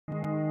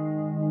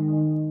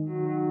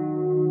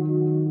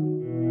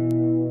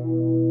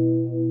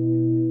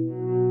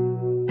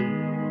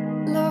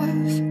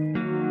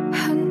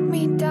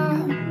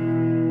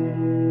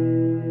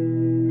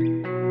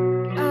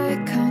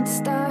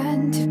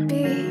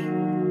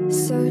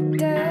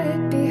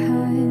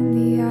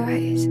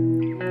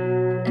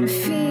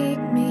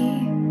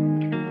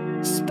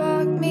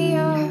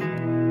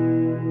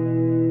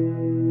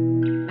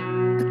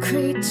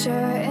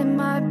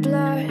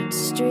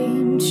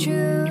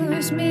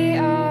me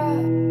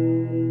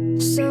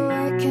up so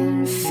I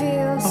can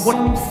feel What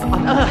something.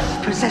 on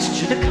earth possessed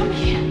you to come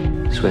here?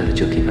 Swear that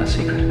you'll keep our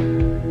secret.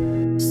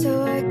 So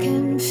I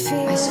can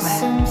feel I swear.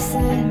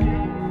 something.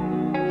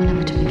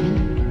 Whenever to begin?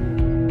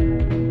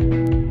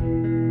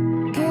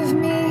 Give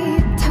me a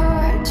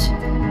touch,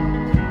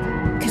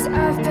 'cause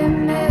I've been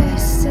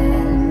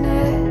missing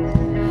it.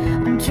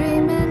 I'm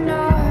dreaming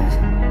of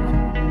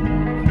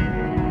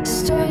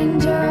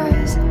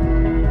strangers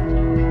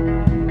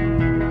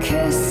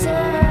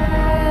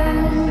kissing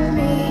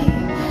me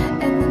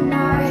in the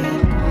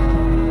night,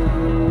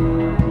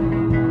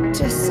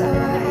 just so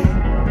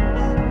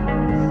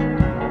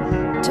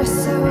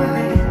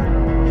I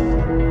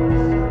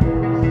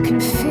can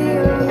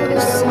feel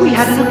We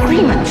had an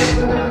agreement.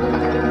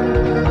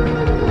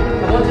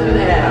 I wanted an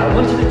heir, I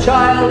wanted a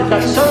child, if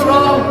that's so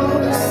wrong.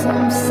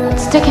 something.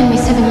 It's taken me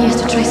 7 years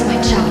to trace my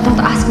child.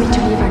 Don't ask me to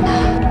leave her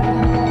now.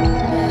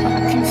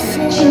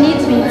 She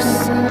needs me.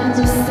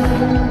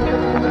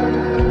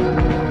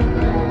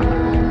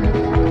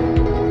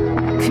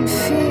 Can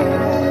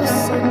feel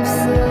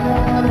something.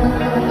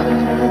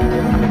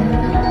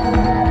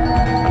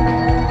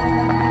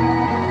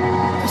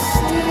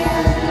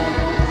 Steal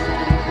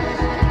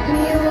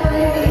me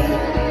away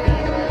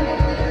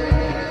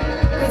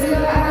with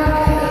your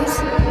eyes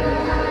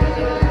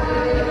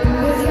and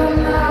with your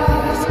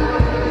mouth,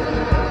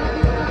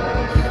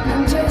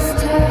 and just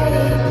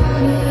take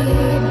me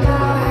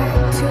back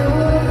to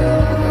a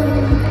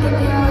room in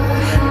your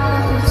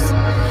house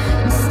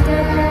and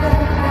stare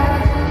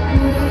at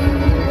me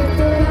with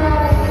the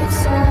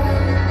lights out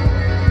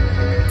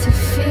to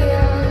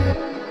feel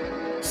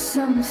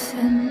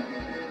something.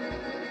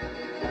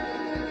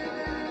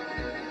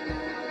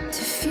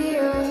 To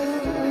feel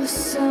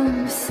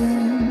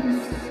something.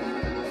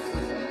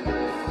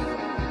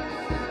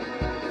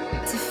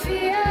 To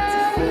feel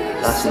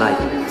Last night.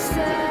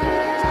 something.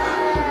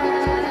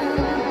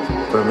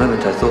 For a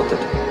moment I thought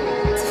that...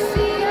 To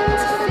feel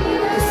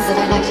That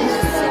I liked it.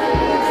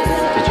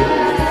 Did you?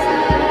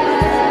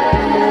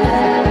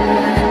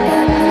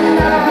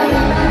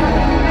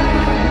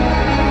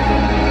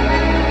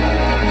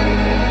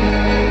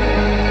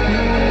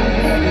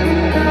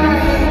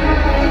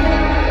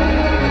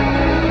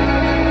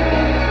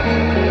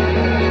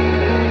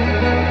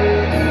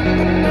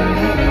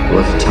 There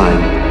was a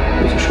time,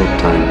 it was a short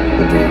time,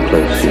 when we were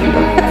close, you and I.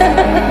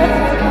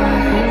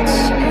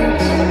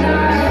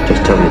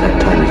 Just tell me that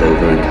time is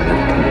over and can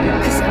never come again.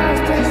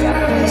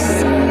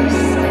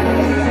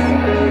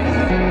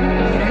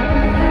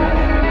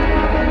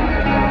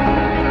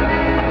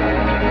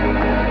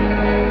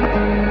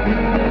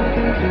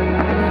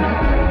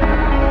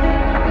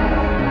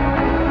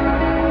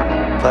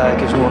 Fire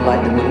gives more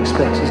light than one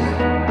expects, isn't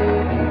it?